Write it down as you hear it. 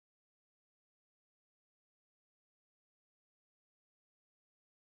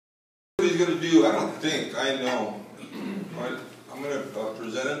going to do, I don't think, I know. I'm going to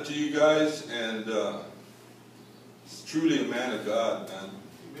present it to you guys, and it's truly a man of God, man.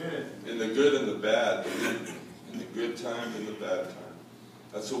 Amen. In the good and the bad. In the good times and the bad times.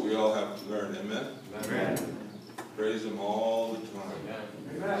 That's what we all have to learn. Amen? Amen. Praise Him all the time.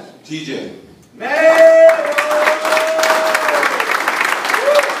 Amen. TJ. Amen.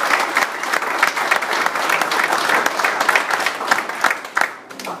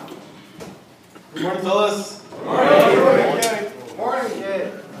 Good morning, fellas. Good morning. Good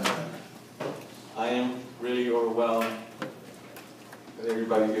morning. I am really overwhelmed with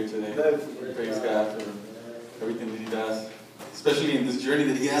everybody here today. Praise God for everything that He does, especially in this journey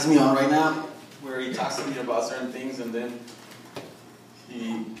that He has me on right now, where He talks to me about certain things and then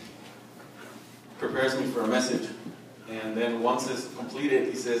He prepares me for a message. And then once it's completed,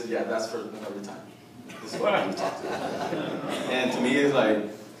 He says, yeah, that's for another time. This is what I'm talking about. And to me, it's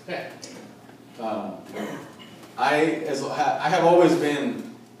like, I have always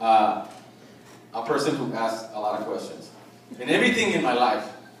been a person who asks a lot of questions. In everything in my life,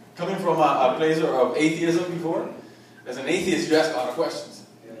 coming from a place of atheism before, as an atheist, you ask a lot of questions.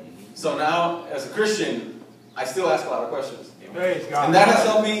 So now, as a Christian, I still ask a lot of questions. And that has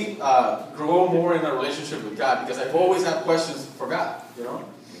helped me grow more in a relationship with God, because I've always had questions for God, you know?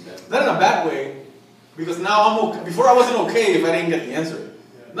 Not in a bad way, because now I'm okay. Before I wasn't okay if I didn't get the answer.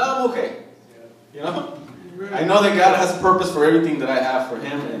 Now I'm okay. You know? I know that God has a purpose for everything that I have for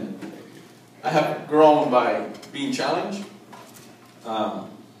Him, and I have grown by being challenged,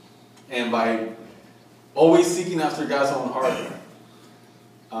 and by always seeking after God's own heart,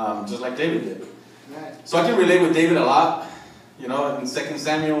 just like David did. So I can relate with David a lot, you know, in 2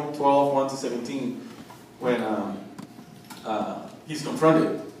 Samuel 12, 1-17, when he's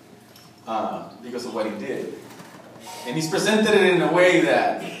confronted because of what he did. And he's presented it in a way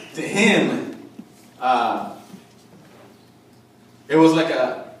that, to him, it was like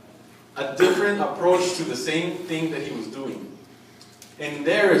a different approach to the same thing that he was doing. And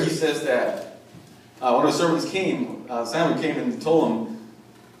there he says that one of the servants came, Samuel came and told him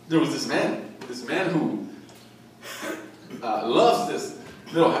there was this man who loves this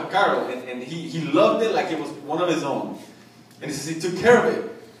little cattle, and he loved it like it was one of his own. And he says he took care of it.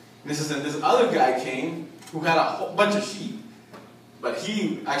 And he says, and this other guy came who had a whole bunch of sheep, but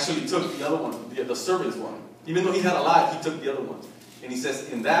he actually took the other one, the servant's one. Even though he had a lot, he took the other one. And he says,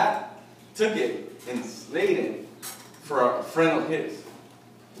 in that, took it and slayed it for a friend of his.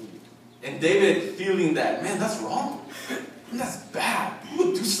 And David, feeling that, man, that's wrong. Man, that's bad. Who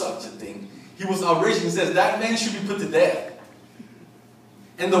would do such a thing? He was outraged. He says, that man should be put to death.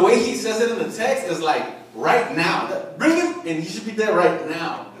 And the way he says it in the text is like, right now. Bring him, and he should be dead right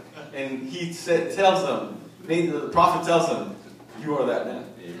now. And he tells them, the prophet tells him, you are that man.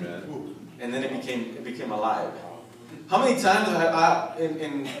 Amen. And then it became alive. How many times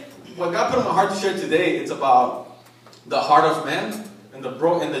in what God put in my heart to share today, it's about the heart of man and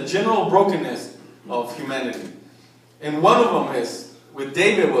the general brokenness of humanity. And one of them is, with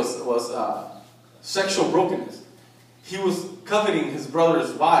David, was sexual brokenness. He was coveting his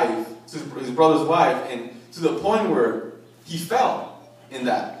brother's wife, and to the point where he fell in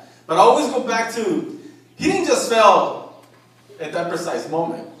that. But I always go back to, he didn't just fell at that precise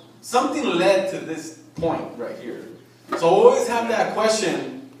moment. Something led to this point right here. So I always have that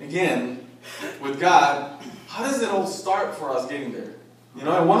question, again, with God, how does it all start for us getting there? You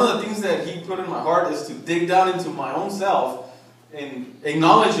know, and one of the things that He put in my heart is to dig down into my own self and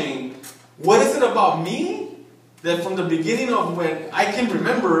acknowledging, what is it about me that from the beginning of when I can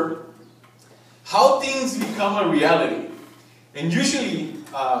remember how things become a reality. And usually,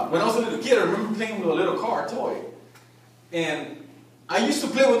 when I was a little kid, I remember playing with a little car toy. And I used to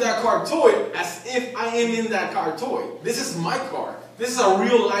play with that car toy as if I am in that car toy. This is my car. This is a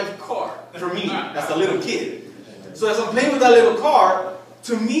real life car for me as a little kid. So as I'm playing with that little car,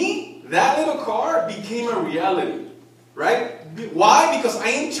 to me, that little car became a reality. Right? Why? Because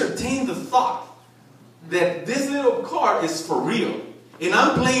I entertained the thought that this little car is for real. And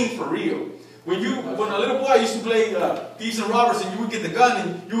I'm playing for real. When a little boy used to play thieves and robbers, and you would get the gun,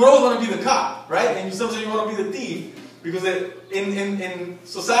 and you would always want to be the cop, right? And sometimes you want to be the thief. Because in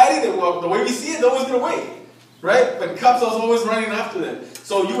society, the way we see it, they always get away, right? But cops are always running after them.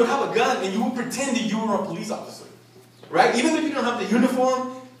 So you would have a gun, and you would pretend that you were a police officer, right? Even if you don't have the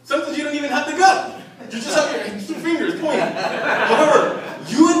uniform, sometimes you don't even have the gun. You just have your 2 fingers pointing. However,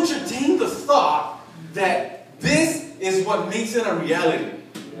 you entertain the thought that this is what makes it a reality,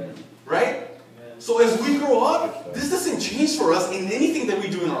 right? So as we grow up, this doesn't change for us in anything that we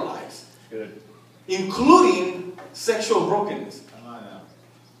do in our lives. Good. Including sexual brokenness.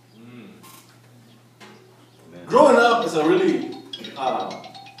 growing up as a really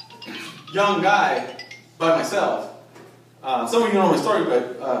young guy by myself, some of you know my story,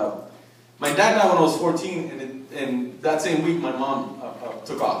 but my dad died when I was 14, and that same week my mom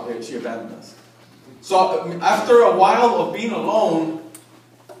took off. She abandoned us. So after a while of being alone,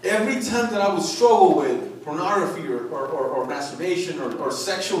 every time that I would struggle with pornography or masturbation or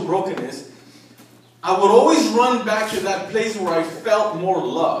sexual brokenness, I would always run back to that place where I felt more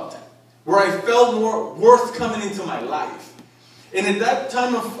loved, where I felt more worth coming into my life. And at that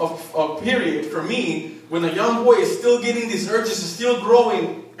time of period, for me, when a young boy is still getting these urges, is still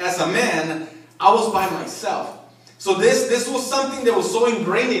growing as a man, I was by myself. So this was something that was so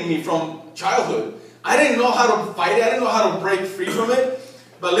ingrained in me from childhood. I didn't know how to fight it. I didn't know how to break free from it.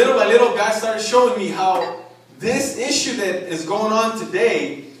 But little by little, God started showing me how this issue that is going on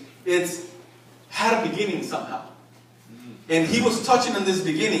today, it's had a beginning somehow. And he was touching on this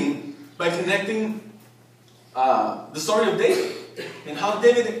beginning by connecting the story of David. And how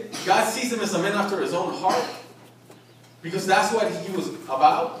David, God sees him as a man after his own heart. Because that's what he was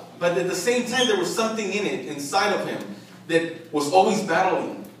about. But at the same time, there was something in it, inside of him, that was always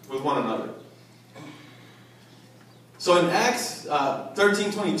battling with one another. So in Acts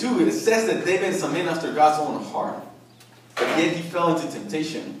 13:22, it says that David is a man after God's own heart. But yet he fell into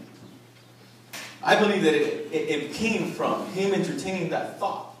temptation. I believe that it came from him entertaining that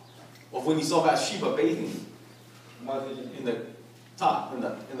thought of when he saw Bathsheba bathing in the top, in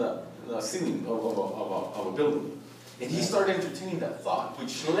the ceiling of a building. And he started entertaining that thought,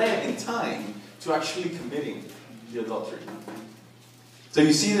 which led in time to actually committing the adultery. So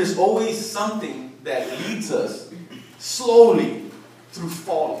you see, there's always something that leads us slowly through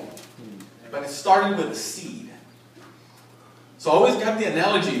falling. But it started with a seed. So I always got the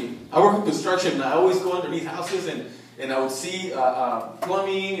analogy. I work in construction, and I always go underneath houses, and I would see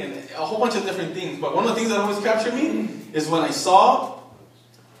plumbing and a whole bunch of different things. But one of the things that always captured me is when I saw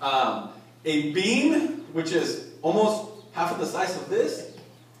a beam, which is almost half of the size of this,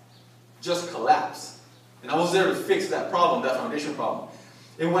 just collapse. And I was there to fix that problem, that foundation problem.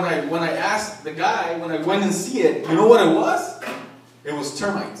 And when I asked the guy, when I went and see it, you know what it was? It was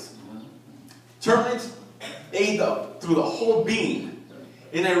termites. Termites ate up through the whole beam.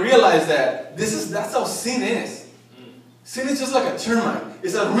 And I realized that that's how sin is. Sin is just like a termite.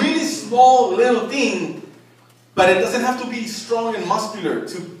 It's a really small little thing, but it doesn't have to be strong and muscular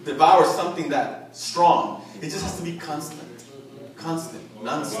to devour something that strong. It just has to be constant. Constant.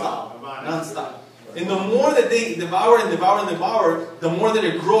 Non-stop. Non-stop. And the more that they devour and devour and devour, the more that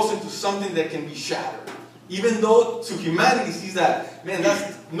it grows into something that can be shattered. Even though to humanity sees that, man,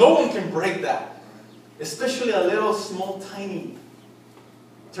 no one can break that. Especially a little small tiny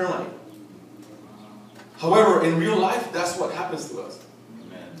termite. However, in real life, that's what happens to us.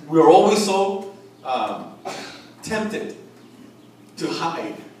 We are always so tempted to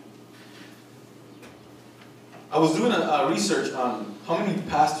hide. I was doing a research on how many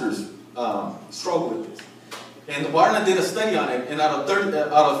pastors struggle with this. And Warner did a study on it, and out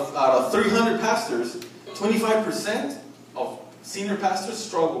of 300 pastors, 25% of senior pastors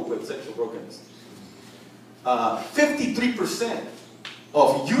struggle with sexual brokenness. 53%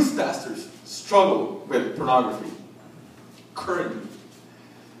 of youth pastors struggle with pornography currently.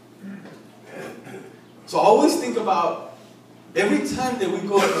 So I always think about every time that we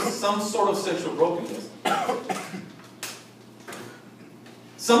go through some sort of sexual brokenness,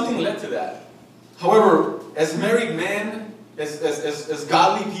 something led to that. However, as married men, as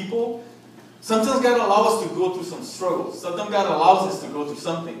godly people, sometimes God allows us to go through some struggles. Sometimes God allows us to go through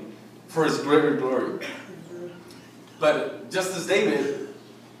something for His greater glory. But just as David,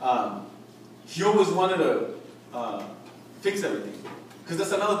 he always wanted to fix everything. Because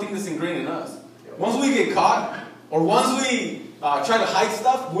that's another thing that's ingrained in us. Once we get caught, or once we try to hide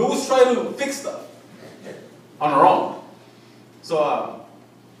stuff, we always try to fix stuff on our own. So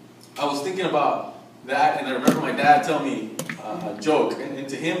I was thinking about that, and I remember my dad telling me a joke. And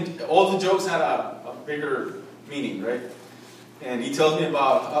to him, all the jokes had a bigger meaning, right? And he tells me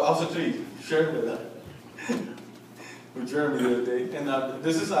about, I was actually sharing with Jeremy the other day. And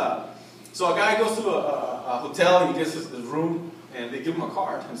this is so a guy goes to a hotel, and he gets his room, and they give him a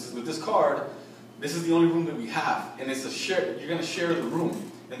card. And says, with this card, this is the only room that we have. And it's a share, you're going to share the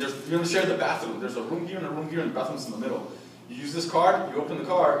room. And you're going to share the bathroom. There's a room here and a room here, and the bathroom's in the middle. You use this card, you open the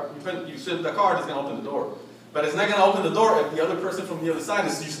card, you slip the card, it's going to open the door. But it's not going to open the door if the other person from the other side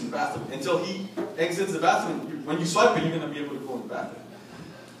is using the bathroom. Until he exits the bathroom, when you swipe it, you're going to be able to go in the bathroom.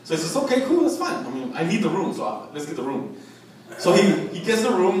 So he says, okay, cool, that's fine. I mean, I need the room, so let's get the room. So he gets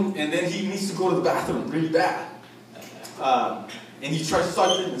the room, and then he needs to go to the bathroom really bad. And he tries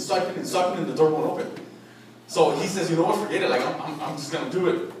swiping and swiping and swiping, and the door won't open. So he says, you know what, forget it, like, I'm just going to do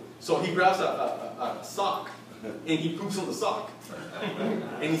it. So he grabs a sock, and he poops on the sock.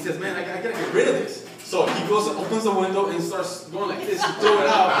 And he says, man, I got to get rid of this. So he goes, opens the window, and starts going like this to throw it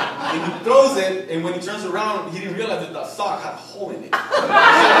out. And he throws it, and when he turns around, he didn't realize that the sock had a hole in it. So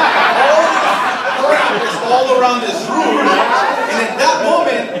all around this room. And at that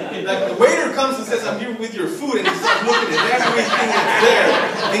moment, like, the waiter comes and says, I'm here with your food. And he starts looking at everything that's there.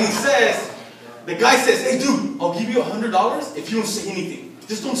 And he says, the guy says, hey, dude, I'll give you $100 if you don't say anything.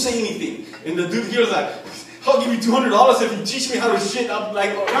 Just don't say anything. And the dude here is like, I'll give you $200 if you teach me how to shit up. Like,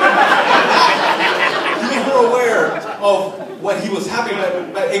 he was more aware of what he was having.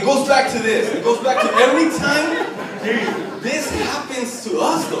 But it goes back to this. It goes back to every time this happens to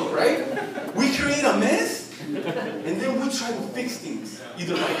us, though, right? We create a mess, and then we try to fix things,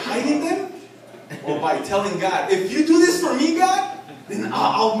 either by hiding them or by telling God, if you do this for me, God, then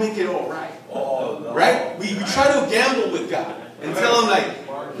I'll make it all right. Oh, no. Right? We try to gamble with God and tell him, like,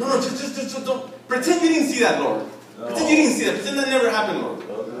 no, just don't. Pretend you didn't see that, Lord. No. Pretend you didn't see that. Pretend that never happened, Lord.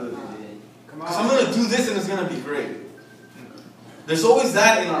 Because I'm going to do this and it's going to be great. There's always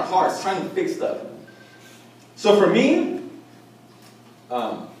that in our hearts, trying to fix stuff. So for me,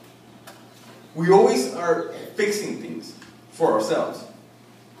 we always are fixing things for ourselves.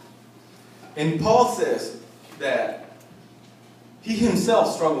 And Paul says that he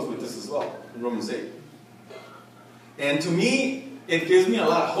himself struggles with this as well in Romans 8. And to me, it gives me a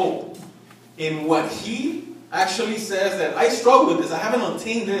lot of hope in what he actually says, that I struggle with this. I haven't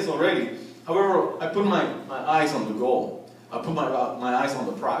obtained this already. However, I put my eyes on the goal. I put my eyes on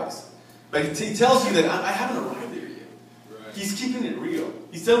the prize. But he tells you that I haven't arrived there yet. Right. He's keeping it real.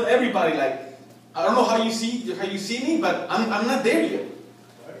 He's telling everybody, like, I don't know how you see me, but I'm not there yet.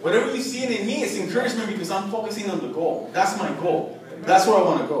 Whatever you see in me is encouragement because I'm focusing on the goal. That's my goal. That's where I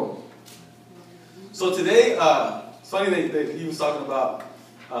want to go. So today, it's funny that he was talking about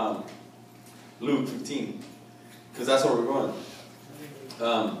Luke 15, because that's where we're going.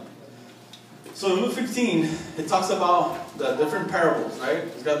 So in Luke 15, it talks about the different parables, right?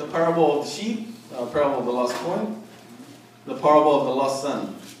 It's got the parable of the sheep, the parable of the lost coin, the parable of the lost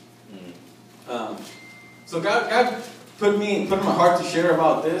son. So God put in my heart to share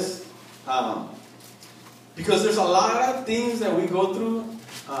about this, because there's a lot of things that we go through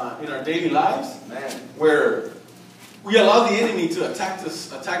in our daily lives, where we allow the enemy to attack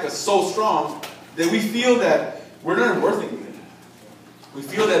us so strong that we feel that we're not worth anything. We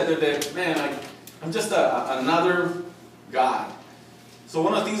feel that man, like, I'm just another guy. So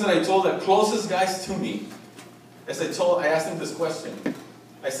one of the things that I told the closest guys to me, I asked them this question.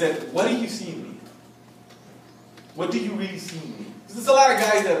 I said, what do you see in me? What do you really see in me? Because there's a lot of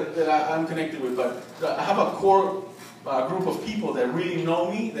guys that I'm connected with, but I have a core group of people that really know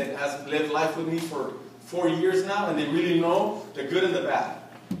me, that has lived life with me for 4 years now, and they really know the good and the bad.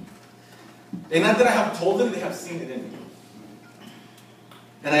 And not that I have told them, they have seen it in me.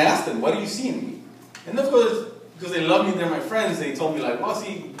 And I asked them, what do you see in me? And of course, because they love me, they're my friends, they told me, like, well,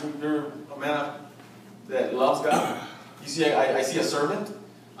 see, you're a man that loves God. You see, I see a servant.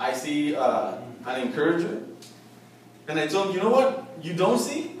 I see an encourager. And I told them, you know what you don't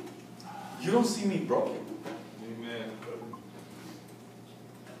see? You don't see me broken. Amen.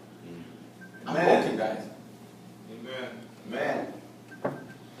 I'm broken, guys. Amen. Man.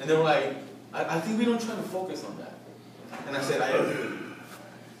 And they were like, I think we don't try to focus on that. And I said, I agree.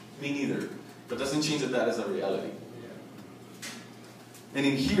 Me neither. But doesn't change that is a reality. And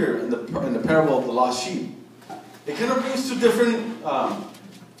in here, in the parable of the lost sheep, it kind of brings two different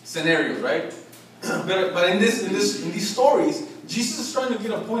scenarios, right? but in these stories, Jesus is trying to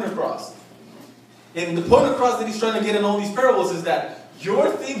get a point across. And the point across that he's trying to get in all these parables is that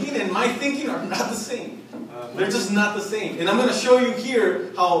your thinking and my thinking are not the same. They're just not the same. And I'm going to show you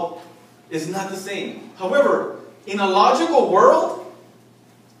here how it's not the same. However, in a logical world,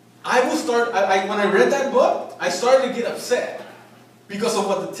 I will start, when I read that book, I started to get upset because of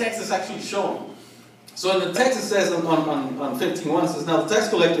what the text is actually showing. So in the text it says on 15:1, it says, now the tax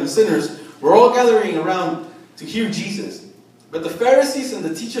collector and sinners were all gathering around to hear Jesus. But the Pharisees and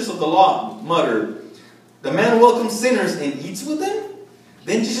the teachers of the law muttered, the man welcomes sinners and eats with them?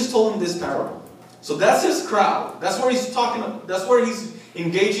 Then Jesus told them this parable. So that's his crowd. That's where he's talking. That's where he's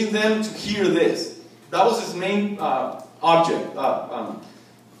engaging them to hear this. That was his main object,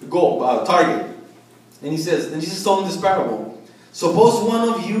 goal, target. And he says, then Jesus told them this parable. Suppose one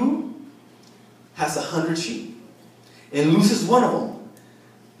of you has 100 sheep and loses one of them.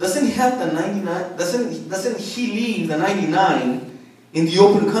 Doesn't he have the 99? Doesn't he leave the 99 in the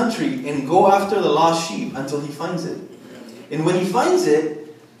open country and go after the lost sheep until he finds it? And when he finds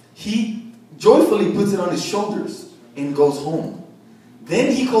it, he joyfully puts it on his shoulders and goes home.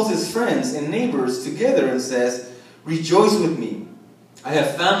 Then he calls his friends and neighbors together and says, "Rejoice with me. I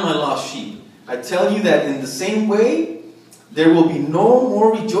have found my lost sheep. I tell you that in the same way, there will be no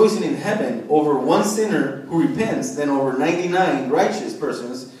more rejoicing in heaven over one sinner who repents than over 99 righteous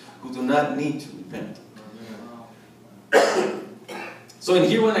persons who do not need to repent." So in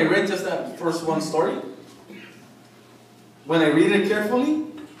here, when I read just that first one story, when I read it carefully,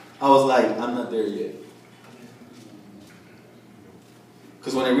 I was like, I'm not there yet.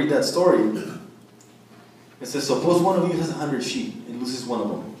 Because when I read that story, it says, suppose one of you has 100 sheep and loses one of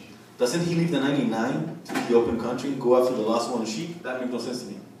them. Doesn't he leave the 99 to the open country and go after the lost one sheep? That makes no sense to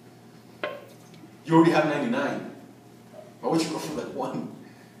me. You already have 99. Why would you go for that one?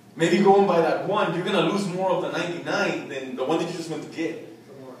 Maybe going by that one, you're going to lose more of the 99 than the one that you just went to get.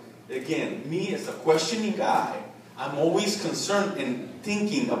 Again, me as a questioning guy, I'm always concerned and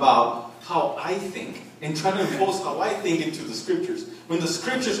thinking about how I think and trying to impose how I think into the scriptures. When the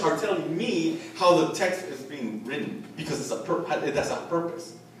scriptures are telling me how the text is being written, because it has a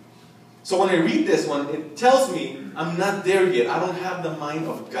purpose. So when I read this one, it tells me I'm not there yet. I don't have the mind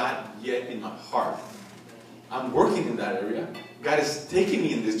of God yet in my heart. I'm working in that area. God is taking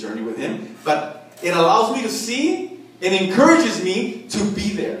me in this journey with Him. But it allows me to see and encourages me to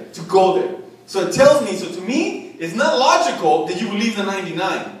be there, to go there. So it tells me, so to me, it's not logical that you will leave the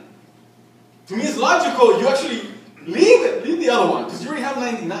 99. To me, it's logical you actually leave it. Leave the other one, because you already have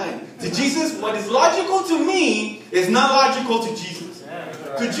 99. To Jesus, what is logical to me is not logical to Jesus.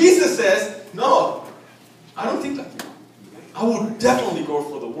 To Jesus says, no, I don't think like you. I would definitely go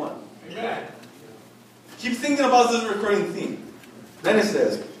for the one. Amen. Keep thinking about this recurring theme. Then it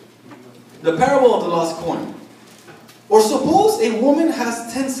says, the parable of the lost coin. Or suppose a woman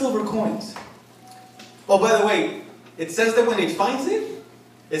has 10 silver coins. Oh, by the way, it says that when he finds it,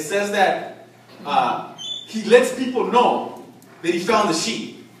 it says that he lets people know that he found the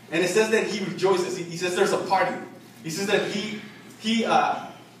sheep. And it says that he rejoices. He says there's a party. He says that he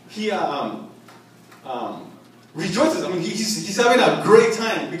rejoices. I mean, he's having a great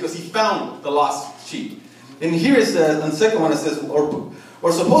time because he found the lost sheep. And here it says, on the second one it says,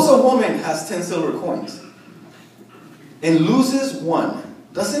 or suppose a woman has 10 silver coins and loses one.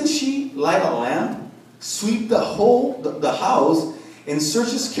 Doesn't she light a lamp, sweep the house, and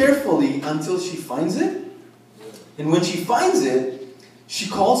searches carefully until she finds it? And when she finds it, she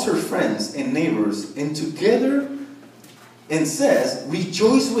calls her friends and neighbors and together and says,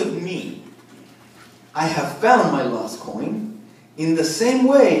 "Rejoice with me. I have found my lost coin. In the same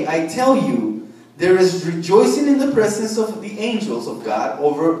way, I tell you, there is rejoicing in the presence of the angels of God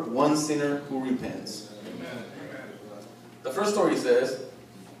over one sinner who repents." Amen. The first story says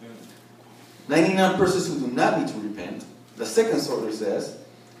 99 persons who do not need to repent. The second story says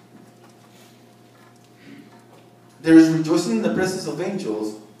there is rejoicing in the presence of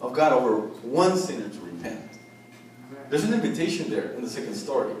angels of God over one sinner to repent. There's an invitation there in the second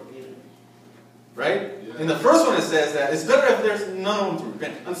story. Right? In the first one it says that it's better if there's none of them to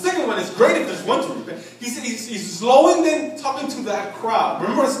repent. And the second one, it's great if there's one to repent. He's slowing them, talking to that crowd.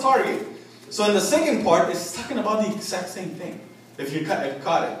 Remember his target. So in the second part, it's talking about the exact same thing. If you caught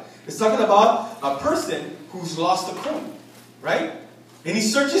it. It's talking about a person who's lost a coin. Right? And he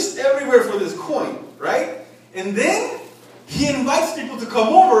searches everywhere for this coin. Right? And then he invites people to come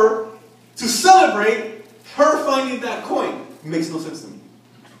over to celebrate her finding that coin. It makes no sense to me.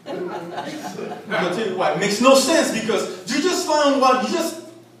 I'm going to tell you why. It makes no sense because you just found one. You just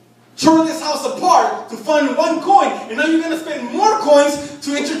tore this house apart to find one coin. And now you're going to spend more coins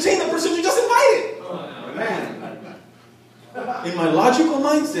to entertain the person you just invited. Oh, man. In my logical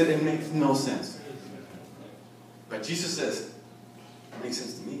mindset, it makes no sense. But Jesus says, it makes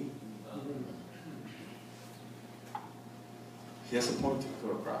sense to me. He has a point to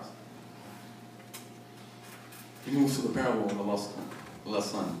go across. He moves to the parable of the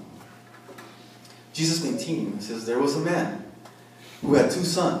lost son. Jesus 19 says, there was a man who had 2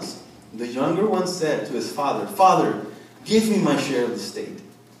 sons. The younger one said to his father, "Father, give me my share of the estate."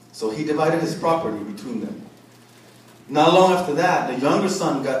 So he divided his property between them. Not long after that, the younger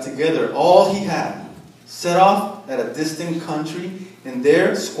son got together all he had, set off at a distant country, and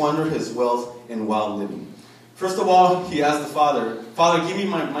there squandered his wealth in wild living. First of all, he asked the father, "Father, give me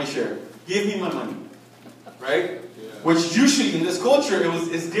my share. Give me my money." Right? Which usually in this culture,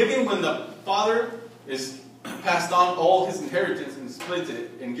 it's given when the father is passed on all his inheritance and splits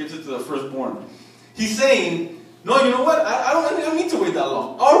it and gives it to the firstborn. He's saying, no, you know what? I don't need to wait that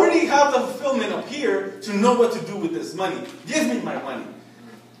long. I already have the fulfillment up here to know what to do with this money. Give me my money.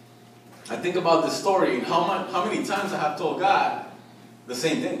 I think about this story and how many times I have told God the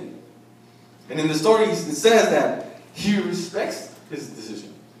same thing. And in the story, it says that he respects his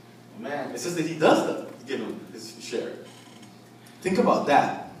decision. Amen. It says that he does give him his share. Think about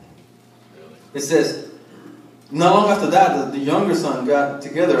that. It says, not long after that, the younger son got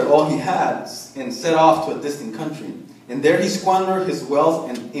together all he had and set off to a distant country. And there he squandered his wealth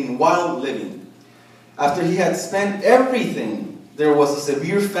in wild living. After he had spent everything, there was a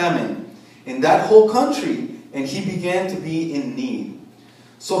severe famine in that whole country, and he began to be in need.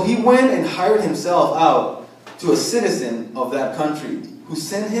 So he went and hired himself out to a citizen of that country, who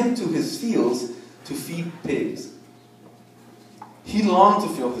sent him to his fields to feed pigs. He longed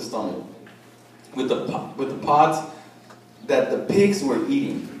to fill his stomach with the pods that the pigs were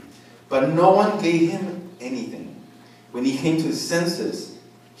eating, but no one gave him anything. When he came to his senses,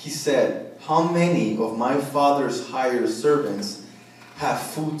 he said, "How many of my father's hired servants have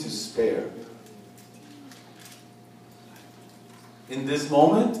food to spare?" In this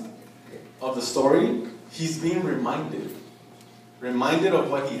moment of the story, he's being reminded of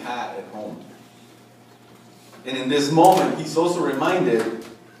what he had at home. And in this moment, he's also reminded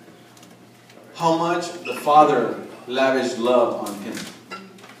how much the Father lavished love on him.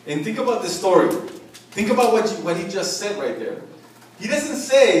 And think about this story. Think about what he just said right there. He doesn't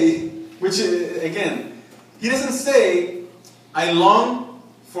say, he doesn't say, "I long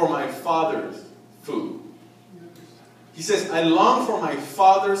for my Father's food." He says, "I long for my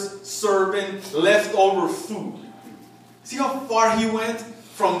Father's servant leftover food." See how far he went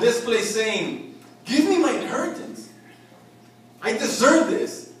from this place saying, "Give me my inheritance. I deserve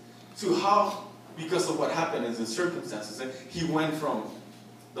this," to how, because of what happened in the circumstances, he went from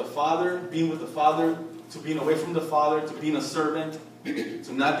the Father, being with the Father, to being away from the Father, to being a servant,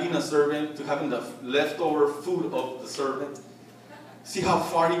 to not being a servant, to having the leftover food of the servant. See how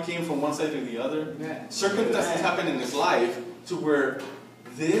far he came from one side to the other? Circumstances happen in his life to where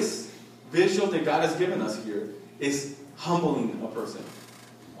this visual that God has given us here is humbling a person.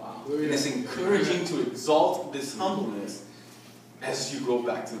 Wow. And it's encouraging to exalt this humbleness as you go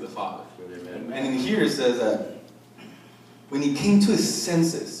back to the Father. Amen. And in here it says that when he came to his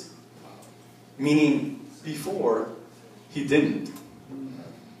senses, meaning before he didn't,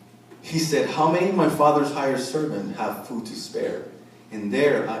 he said, "How many of my father's hired servants have food to spare? And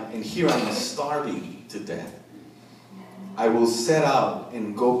here I am starving to death. I will set out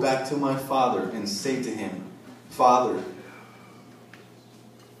and go back to my father and say to him, 'Father,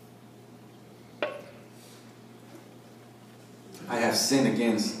 I have sinned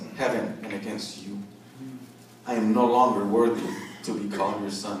against heaven and against you. I am no longer worthy to be called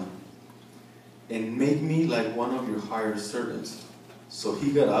your son. And make me like one of your hired servants.' So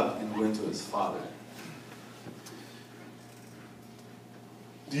he got up and went to his father."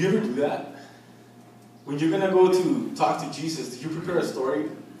 Do you ever do that? When you're going to go to talk to Jesus, do you prepare a story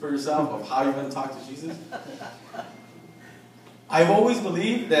for yourself of how you're going to talk to Jesus? I've always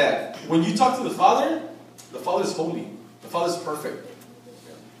believed that when you talk to the Father is holy. The Father is perfect.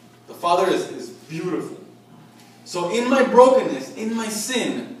 The Father is beautiful. So in my brokenness, in my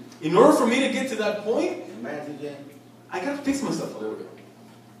sin, in order for me to get to that point, I got to fix myself a little bit.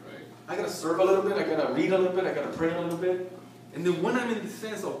 I got to serve a little bit. I got to read a little bit. I got to pray a little bit. And then when I'm in the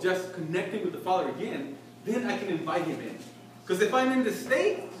sense of just connecting with the Father again, then I can invite him in. Because if I'm in this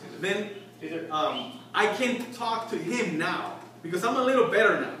state, then I can talk to him now. Because I'm a little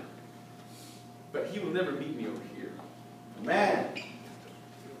better now. But he will never meet me over here. Amen.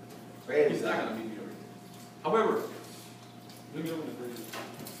 He's not going to meet me over here.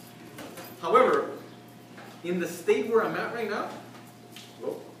 However, in the state where I'm at right now,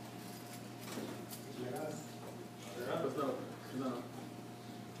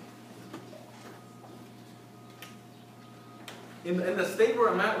 in the state where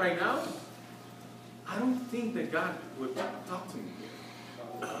I'm at right now, I don't think that God would talk to me.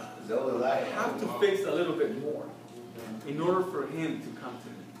 I have to fix a little bit more in order for him to come to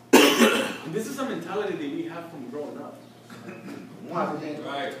me. And this is a mentality that we have from growing up.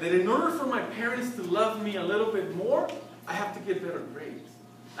 That in order for my parents to love me a little bit more, I have to get better grades.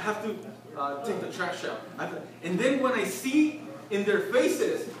 I have to take the trash out. And then when I see in their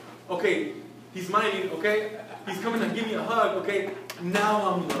faces, okay, he's smiling, okay, he's coming to give me a hug, okay,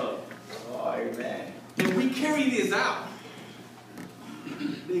 now I'm loved. Oh, amen. And we carry this out.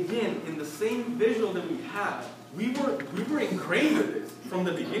 Again, in the same visual that we have, we were ingrained with this from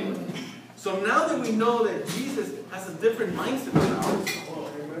the beginning. So now that we know that Jesus has a different mindset than ours,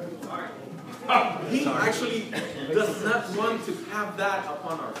 he actually does not want to have that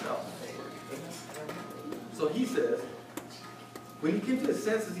upon ourselves. So he says, when he came to his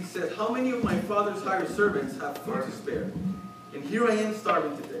senses, he said, "How many of my father's hired servants have food to spare? And here I am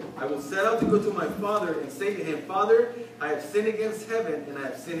starving to death. I will set out to go to my father and say to him, Father, I have sinned against heaven and I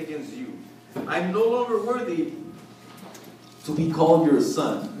have sinned against you. I am no longer worthy to be called your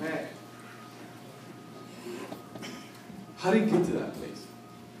son. Man. How did he get to that place?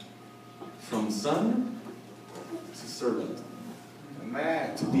 From son to servant.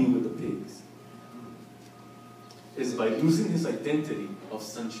 Amen. To being with the pigs. Is by losing his identity of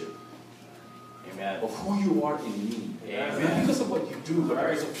sonship. Amen. Of who you are in me. Amen. Not because of what you do, but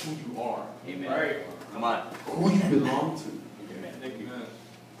because of who you are. Amen. Right. Come on. Who you belong to. Amen. Thank you.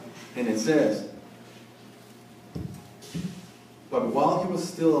 And it says, but while he was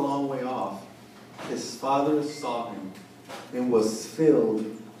still a long way off, his father saw him and was filled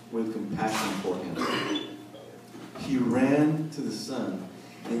with compassion for him. He ran to the son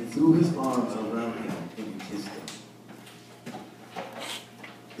and threw his arms around him and kissed him.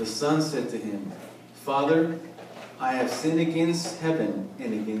 The son said to him, Father, I have sinned against heaven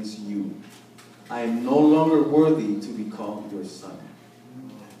and against you. I am no longer worthy to be called your son.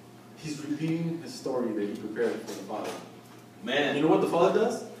 He's repeating his story that he prepared for the father. Man. You know what the father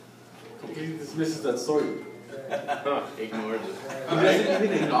does? Completely dismisses that story. Ignores it. He doesn't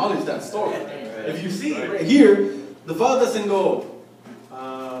even acknowledge that story. If you see right here, the father doesn't go,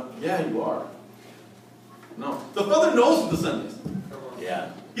 yeah, you are. No. The father knows who the son is. Yeah.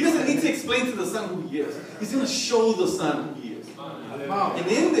 He doesn't need to explain to the son who he is. He's going to show the son who he is. And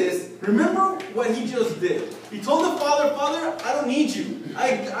in this, remember what he just did. He told the father, Father, I don't need you.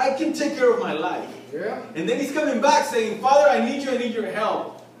 I can take care of my life. Yeah. And then he's coming back saying, Father, I need you, I need your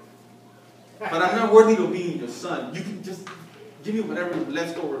help. But I'm not worthy of being your son. You can just give me whatever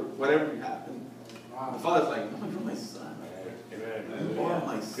left over, whatever you have. And the father's like, no, you're my son. You are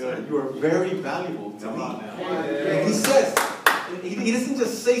my son. You are very valuable to me. And he says, he doesn't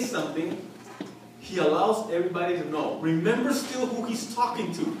just say something. He allows everybody to know. Remember still who he's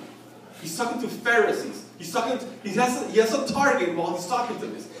talking to. He's talking to Pharisees. He has a target while he's talking to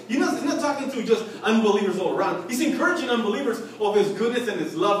this. He's not talking to just unbelievers all around. He's encouraging unbelievers of his goodness and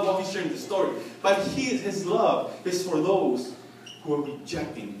his love while he's sharing the story. But his love is for those who are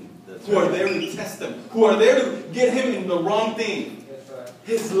rejecting him. Who are there to test him. Who are there to get him in the wrong thing.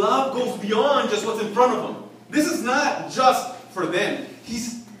 His love goes beyond just what's in front of him. This is not just for them.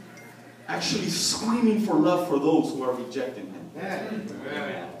 He's actually screaming for love for those who are rejecting him.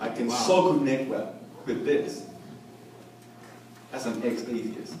 Amen. I can so connect with this as an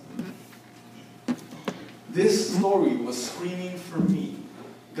ex-atheist. This story was screaming for me.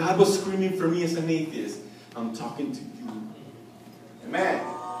 God was screaming for me as an atheist. I'm talking to you. Amen.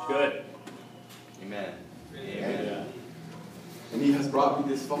 Good. Amen. Amen. And he has brought me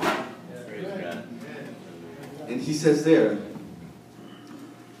this far. Praise God. And he says there,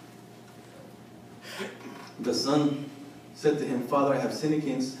 the son said to him, Father, I have sinned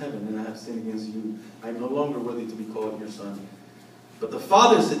against heaven and I have sinned against you. I am no longer worthy to be called your son. But the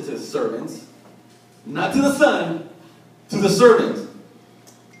father said to his servants, not to the son, to the servants,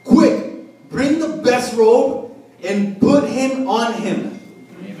 quick, bring the best robe and put him on him.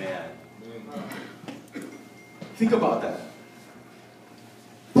 Amen. Think about that.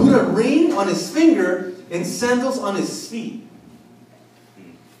 Put a ring on his finger and sandals on his feet.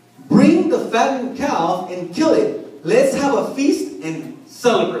 Bring the fattened calf and kill it. Let's have a feast and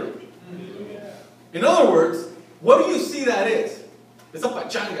celebrate. In other words, what do you see that is? It's a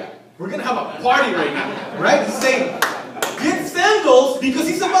pachanga. We're going to have a party right now. Right? He's saying, get sandals because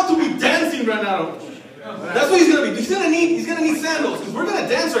he's about to be dancing right now. That's what he's going to be. He's going to need sandals because we're going to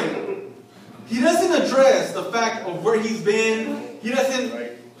dance right now. He doesn't address the fact of where he's been. He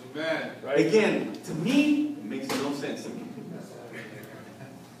doesn't. Right. Again, to me, it makes no sense to me.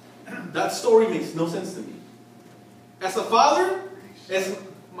 That story makes no sense to me. As a father, as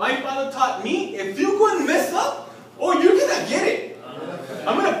my father taught me, if you go and mess up, oh, you're going to get it.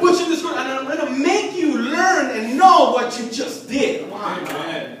 I'm going to put you in this corner and I'm going to make you learn and know what you just did.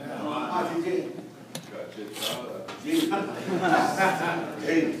 Amen.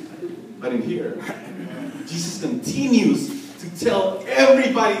 But in here, Jesus continues to tell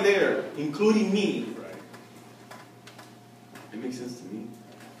everybody there, including me. It makes sense to me.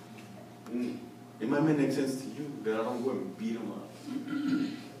 It might make sense to you that I don't go and beat him up.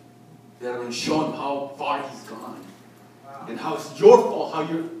 That I don't show him how far he's gone. And how it's your fault, how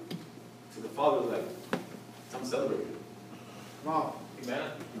you're... So the father's like, I'm celebrating. Wow.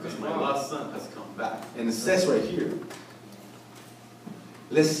 Amen. Because my lost son has come back. And it says right here,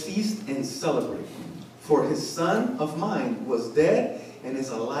 let's feast and celebrate. For his son of mine was dead and is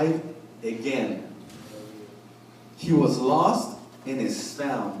alive again. He was lost and is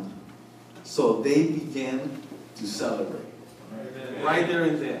found. So they began to celebrate. Right there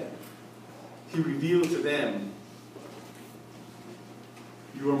and then, he revealed to them,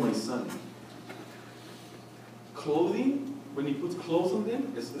 you are my son. Clothing, when he puts clothes on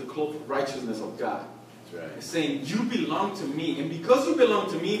them, is the cloth of righteousness of God. That's right. It's saying, you belong to me. And because you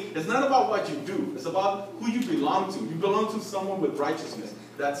belong to me, it's not about what you do. It's about who you belong to. You belong to someone with righteousness.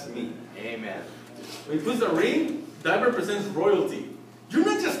 That's me. Amen. When he puts the ring, that represents royalty. You're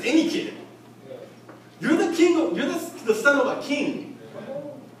not just any kid. You're the king of, you're the son of a king.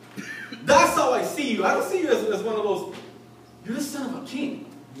 That's how I see you. I don't see you as one of those, you're the son of a king.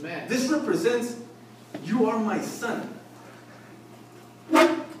 Man. This represents, you are my son.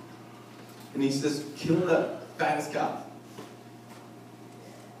 And he says, kill the fattest cow.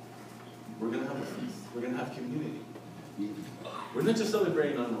 We're going to have a feast. We're going to have community. We're not just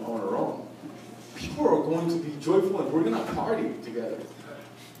celebrating on our own. People are going to be joyful and we're going to party together.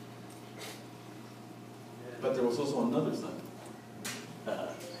 But there was also another son.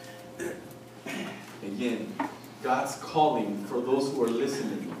 Again, God's calling for those who are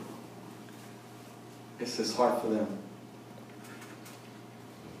listening. It's his heart for them.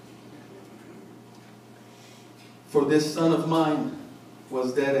 For this son of mine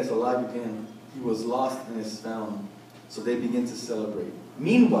was dead as alive again. He was lost and is found. So they begin to celebrate.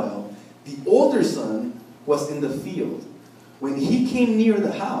 Meanwhile, the older son was in the field. When he came near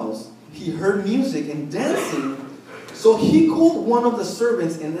the house, he heard music and dancing. So he called one of the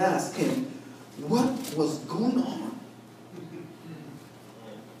servants and asked him, what was going on?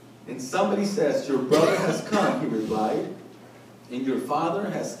 And somebody says, your brother has come, he replied, and your father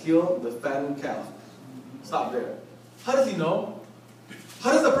has killed the fattened calf. Stop there. How does he know?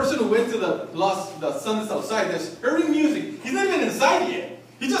 How does the person who went to the son that's outside, that's hearing music, he's not even inside yet.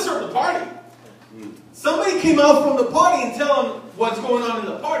 He just heard the party. Somebody came out from the party and tell him what's going on in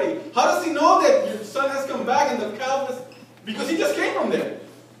the party. How does he know that your son has come back and the calf is... Because he just came from there.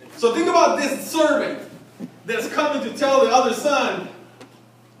 So think about this servant that's coming to tell the other son,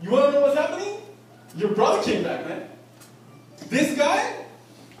 you want to know what's happening? Your brother came back, man. This guy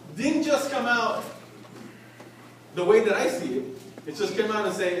didn't just come out the way that I see it. It just came out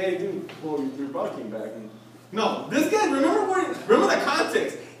and say, hey, dude, well, your brother came back. And no, this guy, remember the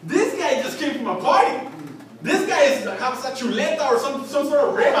context. This guy just came from a party. This guy is has a chuleta or some sort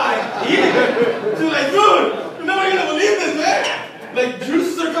of ribeye. She's like, dude, you're never going to believe this, man. Like,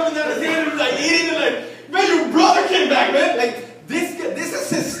 juices are coming down his hand and he's like eating and like, man, your brother came back, man. Like, this is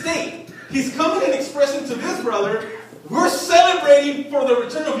his state. He's coming and expressing to this brother, we're celebrating for the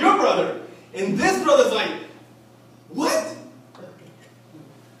return of your brother. And this brother's like, what?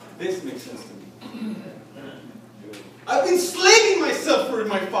 This makes sense to me. I've been slaving myself for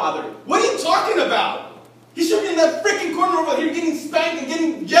my father. What are you talking about? He should be in that freaking corner over here getting spanked and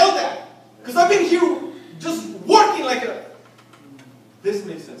getting yelled at. Because I've been here just working like a... This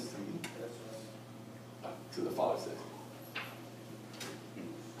makes sense to me. To the father says,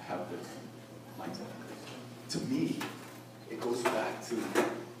 I have this mindset. To me, it goes back to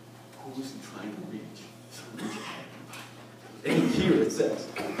who is he trying to reach? And here it says,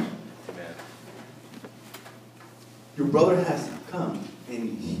 your brother has come,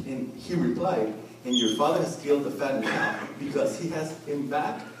 and he replied, and your father has killed the fattened calf because he has him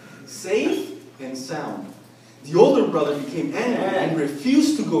back safe and sound. The older brother became angry and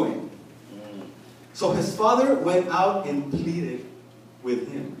refused to go in. So his father went out and pleaded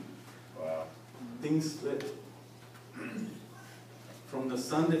with him. Wow. Things split. From the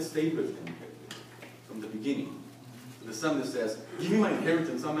son that stayed with him from the beginning, to the son that says, give me my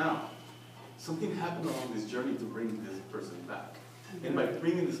inheritance, I'm out. Something happened along this journey to bring this person back. And by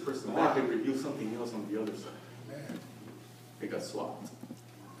bringing this person back, it revealed something else on the other side. It got swapped.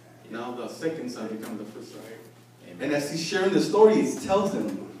 Now the second son becomes the first son. And as he's sharing the story, it tells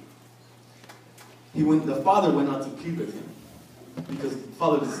him, the father went out to plead with him. Because the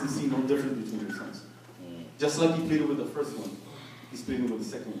father doesn't see no difference between their sons. Just like he pleaded with the first one, he's pleading with the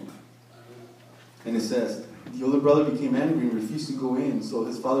second one. And it says, the older brother became angry and refused to go in, so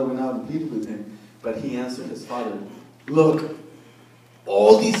his father went out and pleaded with him. But he answered his father, look,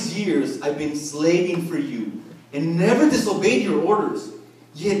 all these years I've been slaving for you and never disobeyed your orders.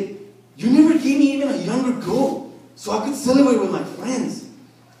 Yet you never gave me even a younger goat so I could celebrate with my friends.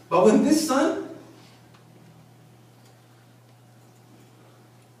 But when this son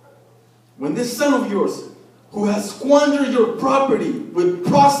of yours, who has squandered your property with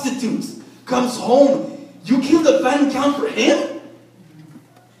prostitutes, comes home, you kill the fattened calf for him?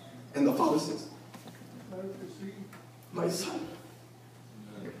 And the father says, my son,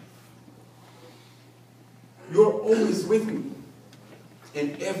 you're always with me,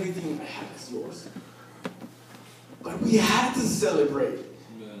 and everything I have is yours. But we had to celebrate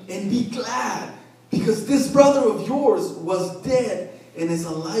and be glad, because this brother of yours was dead and is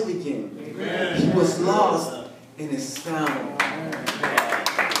alive again. Amen. He was lost and is found.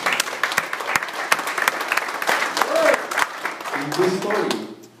 In this story,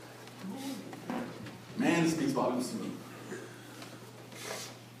 man, this speaks volumes to me.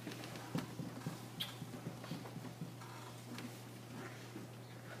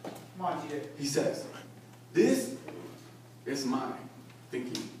 He says, this is my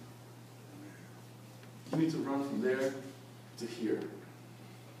thinking. You need to run from there to here.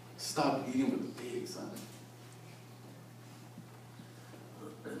 Stop eating with the pigs, son.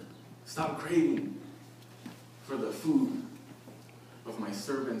 Stop craving for the food of my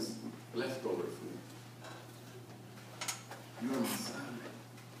servants' leftover food. You are my son.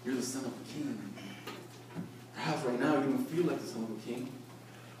 You're the son of a king. Perhaps right now you don't feel like the son of a king.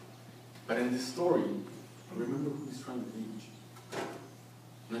 But in this story, remember who he's trying to reach.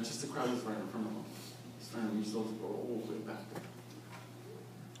 Not just the crowd that's right in front of him. He's trying to reach those who are all the way back there.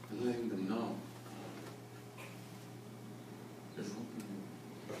 And letting them know there's room for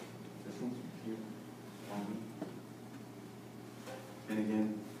you. There's room for you on me. And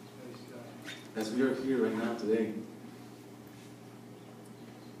again, as we are here right now today,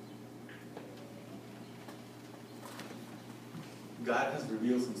 God has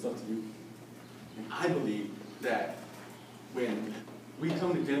revealed some stuff to you. And I believe that when we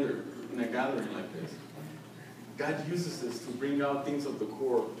come together in a gathering like this, God uses this to bring out things of the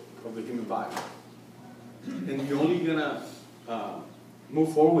core of the human body. And you're only going to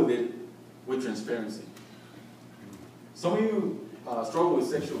move forward with it with transparency. Some of you struggle with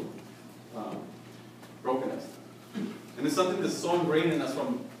sexual brokenness. And it's something that's so ingrained in us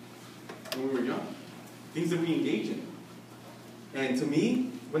from when we were young. Things that we engage in. And to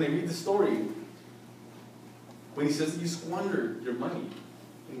me, when I read the story, when he says that you squander your money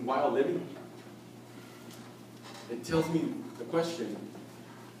in wild living, it tells me the question,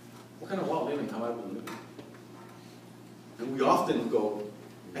 what kind of wild living have I been living? And we often go,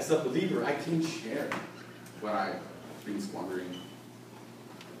 as a believer, I can't share what I've been squandering.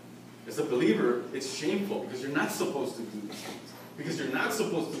 As a believer, it's shameful because you're not supposed to do these things. Because you're not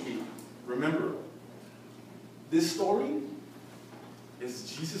supposed to be. Remember, this story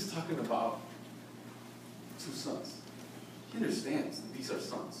is Jesus talking about two sons. He understands that these are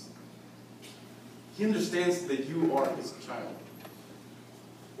sons. He understands that you are his child.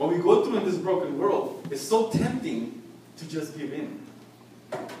 What we go through in this broken world is so tempting to just give in.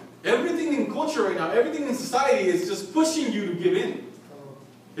 Everything in culture right now, everything in society is just pushing you to give in.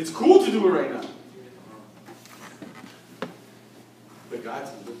 It's cool to do it right now. But God's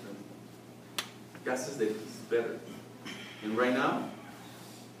different. God says that he's better. And right now,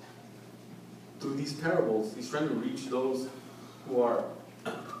 through these parables, he's trying to reach those who are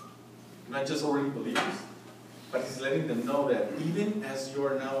not just already believers, but he's letting them know that even as you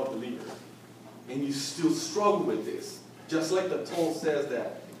are now a believer, and you still struggle with this, just like the toll says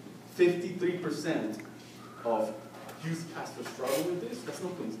that 53% of youth pastors struggle with this, that's no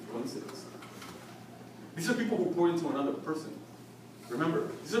coincidence. These are people who pour into another person. Remember,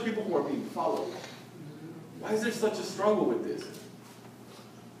 these are people who are being followed. Why is there such a struggle with this?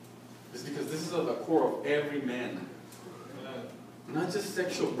 It's because this is at the core of every man. Not just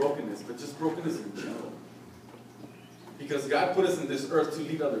sexual brokenness, but just brokenness in general. Because God put us in this earth to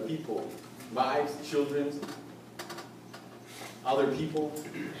lead other people. Wives, children, other people.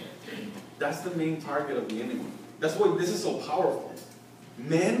 That's the main target of the enemy. That's why this is so powerful.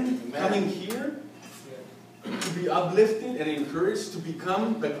 Men coming here to be uplifted and encouraged to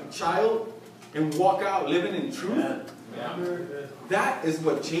become the child and walk out living in truth. That is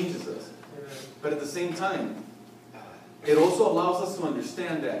what changes us. But at the same time, it also allows us to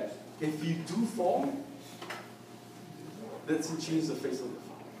understand that if you do fall, that doesn't change the face of the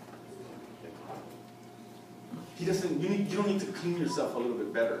fall. He doesn't. You don't need to clean yourself a little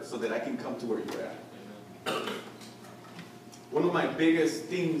bit better so that I can come to where you're at. One of my biggest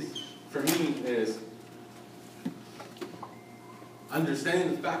things for me is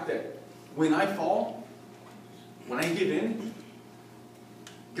understanding the fact that when I fall, when I give in,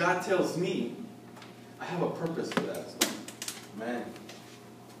 God tells me I have a purpose for that as well. Man.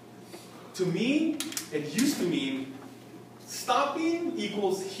 To me, it used to mean stopping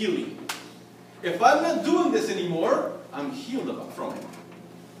equals healing. If I'm not doing this anymore, I'm healed from it.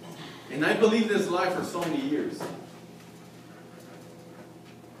 And I believed this lie for so many years.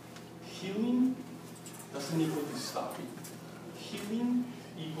 Healing doesn't equal to stopping. Healing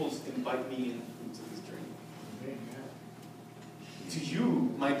equals invite me into this journey. To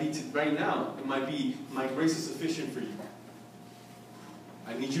you, might be right now, it might be, my grace is sufficient for you.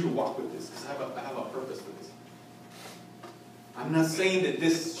 I need you to walk with this because I have a purpose for this. I'm not saying that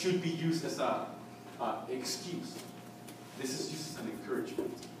this should be used as an excuse. This is used as an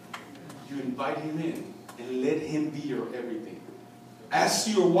encouragement. You invite him in and let him be your everything. As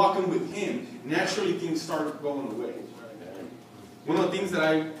you're walking with him, naturally things start going away. One of the things that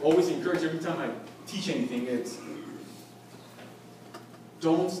I always encourage every time I teach anything is,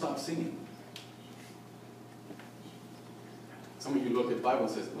 don't stop singing. Some of you look at the Bible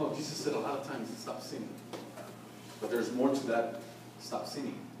and says, oh, Jesus said a lot of times, stop singing. But there's more to that, stop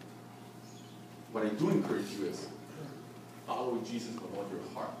singing. What I do encourage you is, follow Jesus with all your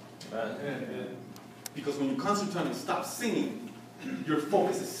heart. Because when you concentrate on stop singing, your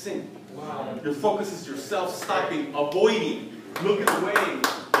focus is sin. Wow. Your focus is yourself stopping, avoiding, looking away.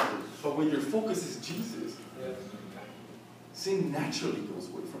 But when your focus is Jesus, sin naturally goes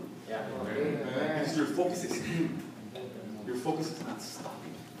away from you. Yeah. Because your focus is him. Your focus is not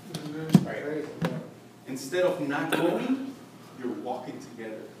stopping. Right. Instead of not going, you're walking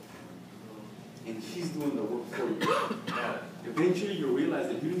together. And he's doing the work for you. Eventually you'll realize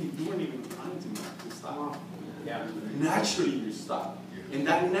that you weren't even trying to stop. Yeah. Naturally you stop. And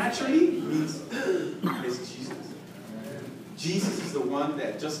that naturally means it's Jesus. Jesus is the one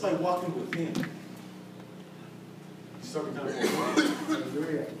that just by walking with him, you start becoming more.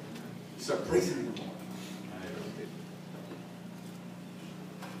 You start praising him more.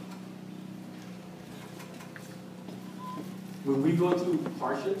 When we go through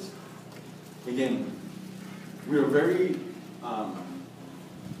hardships, again, we are very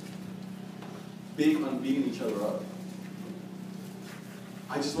big on beating each other up.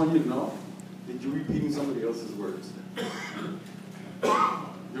 I just want you to know that you're repeating somebody else's words.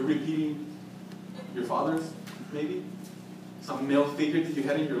 You're repeating your father's, maybe. Some male figure that you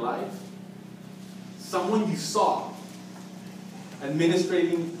had in your life. Someone you saw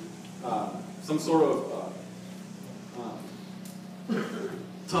administrating some sort of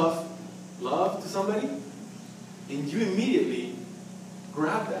tough love to somebody, and you immediately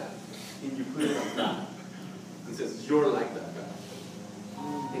grab that and you put it on God and says, you're like that guy.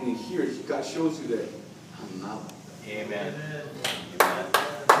 And in here, God shows you that I'm not like that. Amen.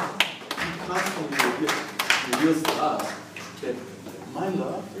 He constantly reveals to us that my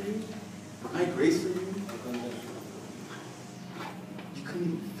love for you, my grace for you, you couldn't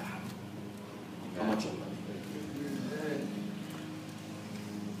even fathom how much I love you.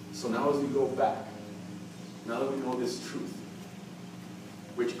 So now as we go back, now that we know this truth,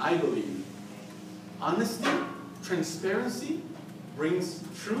 which I believe, honesty, transparency brings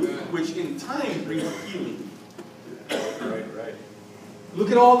truth, which in time brings healing. Right. Look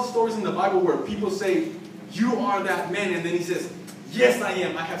at all the stories in the Bible where people say, you are that man, and then he says, yes, I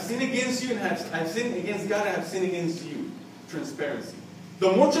am. I have sinned against you, and I've sinned against God, and I have sinned against you. Transparency.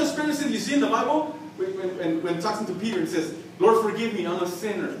 The more transparency you see in the Bible, when talking to Peter, it says, Lord, forgive me, I'm a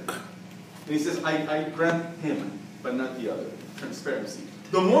sinner. And he says, I grant him, but not the other. Transparency.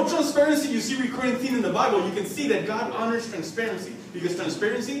 The more transparency you see recurring theme in the Bible, you can see that God honors transparency. Because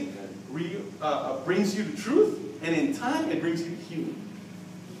transparency brings you to truth, and in time, it brings you to healing.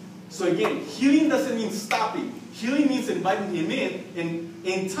 So again, healing doesn't mean stopping. Healing means inviting him in, and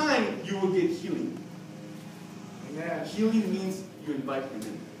in time, you will get healing. Amen. Healing means you invite him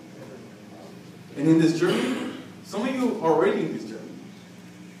in. And in this journey, some of you are already in this journey.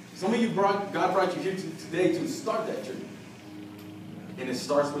 Some of you, God brought you here today to start that journey. And it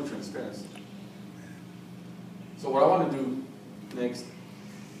starts with transparency. So what I want to do next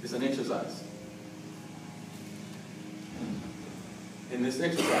is an exercise. In this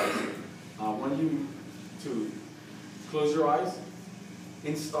exercise, I want you to close your eyes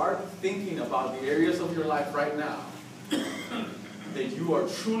and start thinking about the areas of your life right now that you are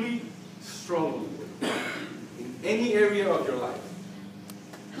truly struggling with. In any area of your life.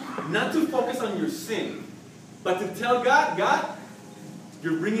 Not to focus on your sin, but to tell God, God,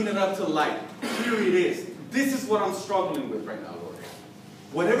 you're bringing it up to light. Here it is. This is what I'm struggling with right now, Lord.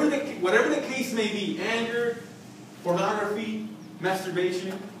 Whatever the case may be, anger, pornography,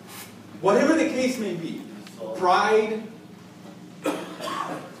 masturbation, whatever the case may be, pride,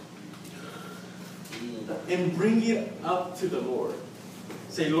 and bring it up to the Lord.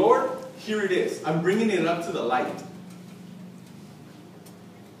 Say, Lord, here it is. I'm bringing it up to the light.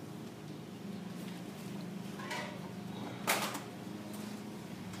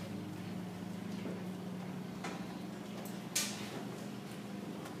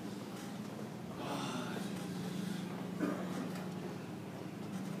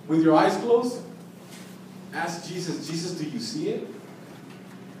 With your eyes closed, ask Jesus, Jesus, do you see it?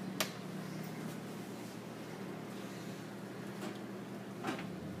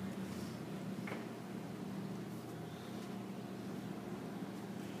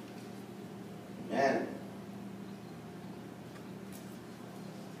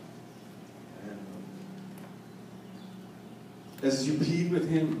 as you plead with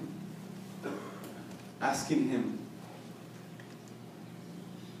Him, asking Him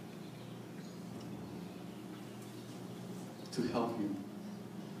to help you,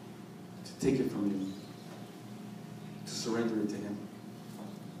 to take it from you, to surrender it to Him.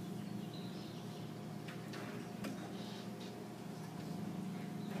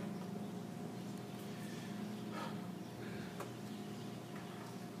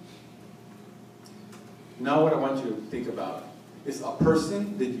 Now what I want you to think about is a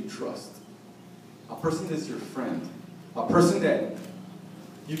person that you trust. A person that's your friend. A person that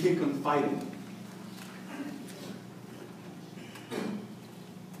you can confide in.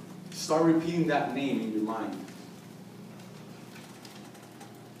 Start repeating that name in your mind.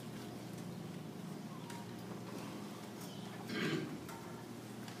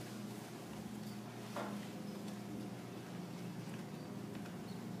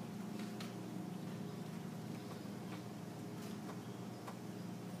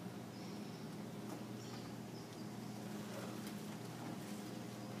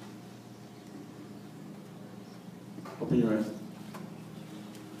 Open your eyes.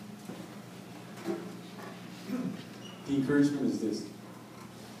 The encouragement is this.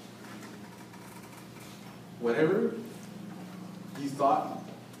 Whatever you thought,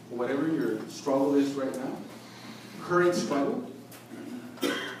 whatever your struggle is right now, current struggle,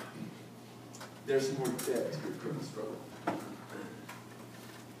 there's more depth to your current struggle.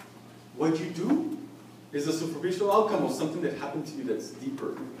 What you do is a superficial outcome of something that happened to you that's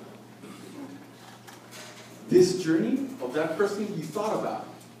deeper. This journey of that person you thought about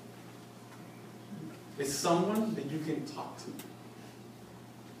is someone that you can talk to.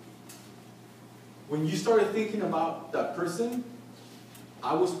 When you started thinking about that person,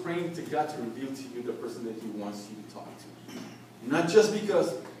 I was praying to God to reveal to you the person that He wants you to talk to. Not just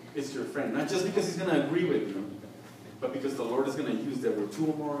because it's your friend, not just because He's going to agree with you, but because the Lord is going to use that where two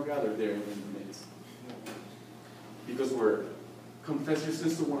or more are gathered there in the midst. Because we're confess your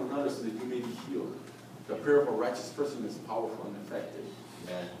sins to one another so that you may be healed. The prayer of a righteous person is powerful and effective.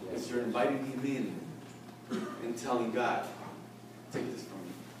 Amen. As you're inviting Him in and telling God, take this from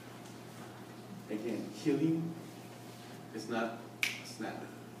me. Again, healing is not a snap.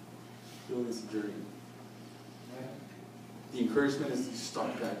 Healing is a journey. The encouragement is to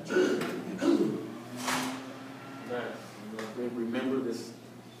start that journey. Remember this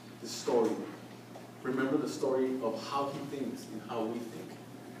story. Remember the story of how He thinks and how we think.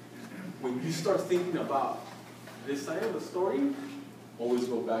 When you start thinking about this side of the story, always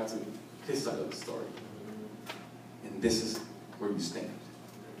go back to His side of the story. And this is where you stand.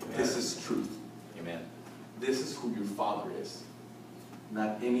 Amen. This is truth. Amen. This is who your Father is,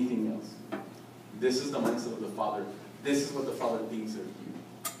 not anything else. This is the mindset of the Father. This is what the Father thinks of you.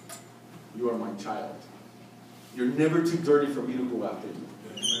 You are my child. You're never too dirty for me to go after you.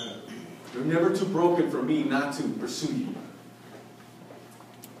 Amen. You're never too broken for me not to pursue you.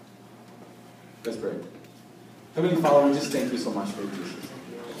 Let's pray. Heavenly Father, we just thank you so much for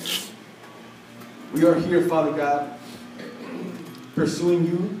Jesus. We are here, Father God, pursuing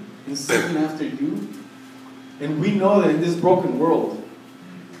you and seeking after you. And we know that in this broken world,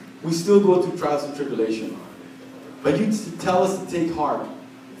 we still go through trials and tribulation. But you tell us to take heart,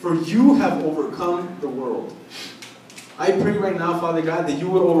 for you have overcome the world. I pray right now, Father God, that you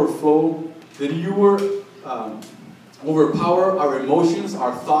would overflow, that you would overpower our emotions,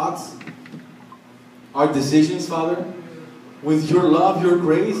 our thoughts, our decisions, Father, with your love, your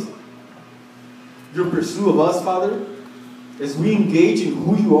grace, your pursuit of us, Father, as we engage in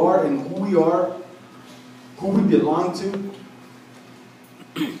who you are and who we are, who we belong to,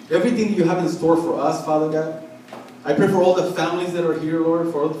 everything you have in store for us, Father God. I pray for all the families that are here,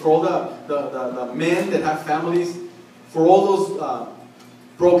 Lord, for all the men that have families, for all those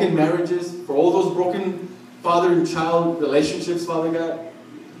broken marriages, for all those broken father and child relationships, Father God.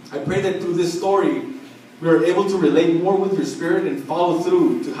 I pray that through this story, we are able to relate more with your Spirit and follow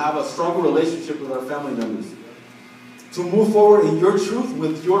through to have a stronger relationship with our family members. To move forward in your truth,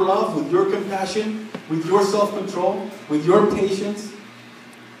 with your love, with your compassion, with your self-control, with your patience.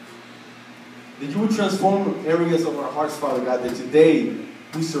 That you would transform areas of our hearts, Father God, that today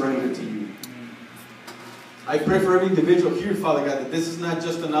we surrender to you. I pray for every individual here, Father God, that this is not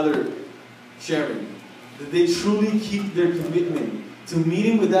just another sharing. That they truly keep their commitment to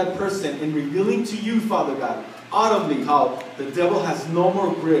meeting with that person and revealing to you, Father God, audibly how the devil has no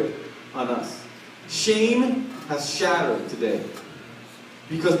more grip on us. Shame has shattered today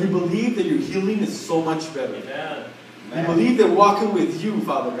because we believe that your healing is so much better. Amen. We believe that walking with you,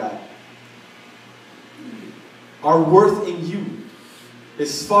 Father God, our worth in you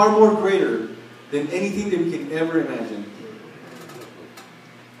is far more greater than anything that we can ever imagine.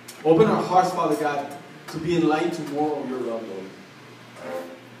 Open our hearts, Father God, to be enlightened to more of your love, Lord.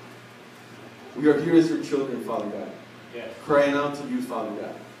 We are here as your children, Father God, crying out to you, Father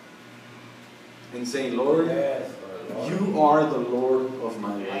God, and saying, Lord, you are the Lord of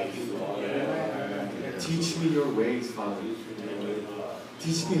my life. Teach me your ways, Father.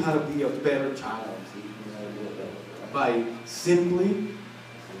 Teach me how to be a better child by simply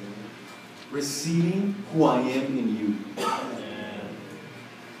receiving who I am in you.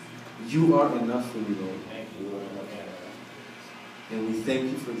 You are enough for me, Lord. And we thank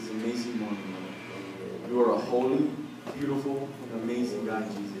you for this amazing morning, Lord. You are a holy, beautiful, and amazing God,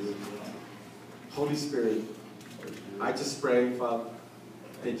 Jesus. Holy Spirit, I just pray, Father,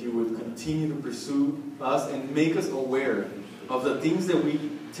 that you would continue to pursue us and make us aware of the things that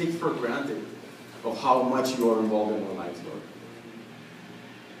we take for granted, of how much you are involved in our lives, Lord.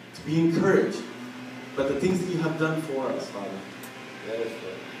 To be encouraged by the things that you have done for us, Father.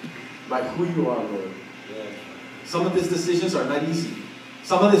 By who you are, Lord. Some of these decisions are not easy.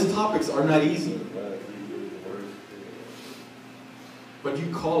 Some of these topics are not easy. But you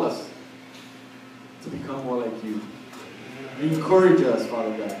call us to become more like you. You encourage us,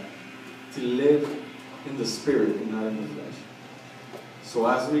 Father God, to live in the Spirit and not in the flesh. So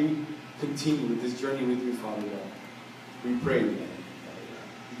as we continue with this journey with you, Father God, we pray that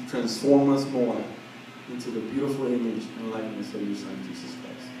you transform us more into the beautiful image and likeness of your Son, Jesus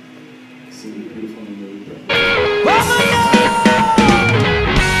Christ. See the beautiful name that we pray.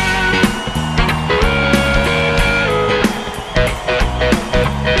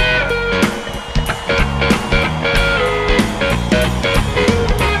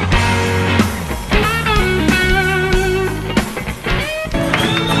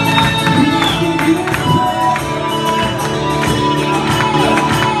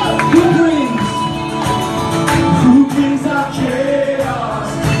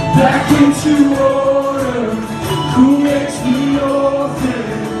 Into order, who makes me orphan,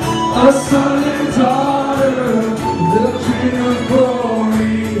 a son and daughter, the King of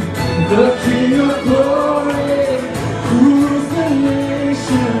glory, the King of glory, who rules the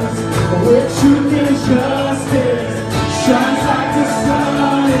nations with truth and justice, shines like the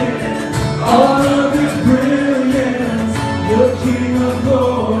sun in all of his brilliance, the King of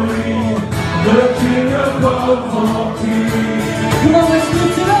glory, the King above all kings. Come on, let's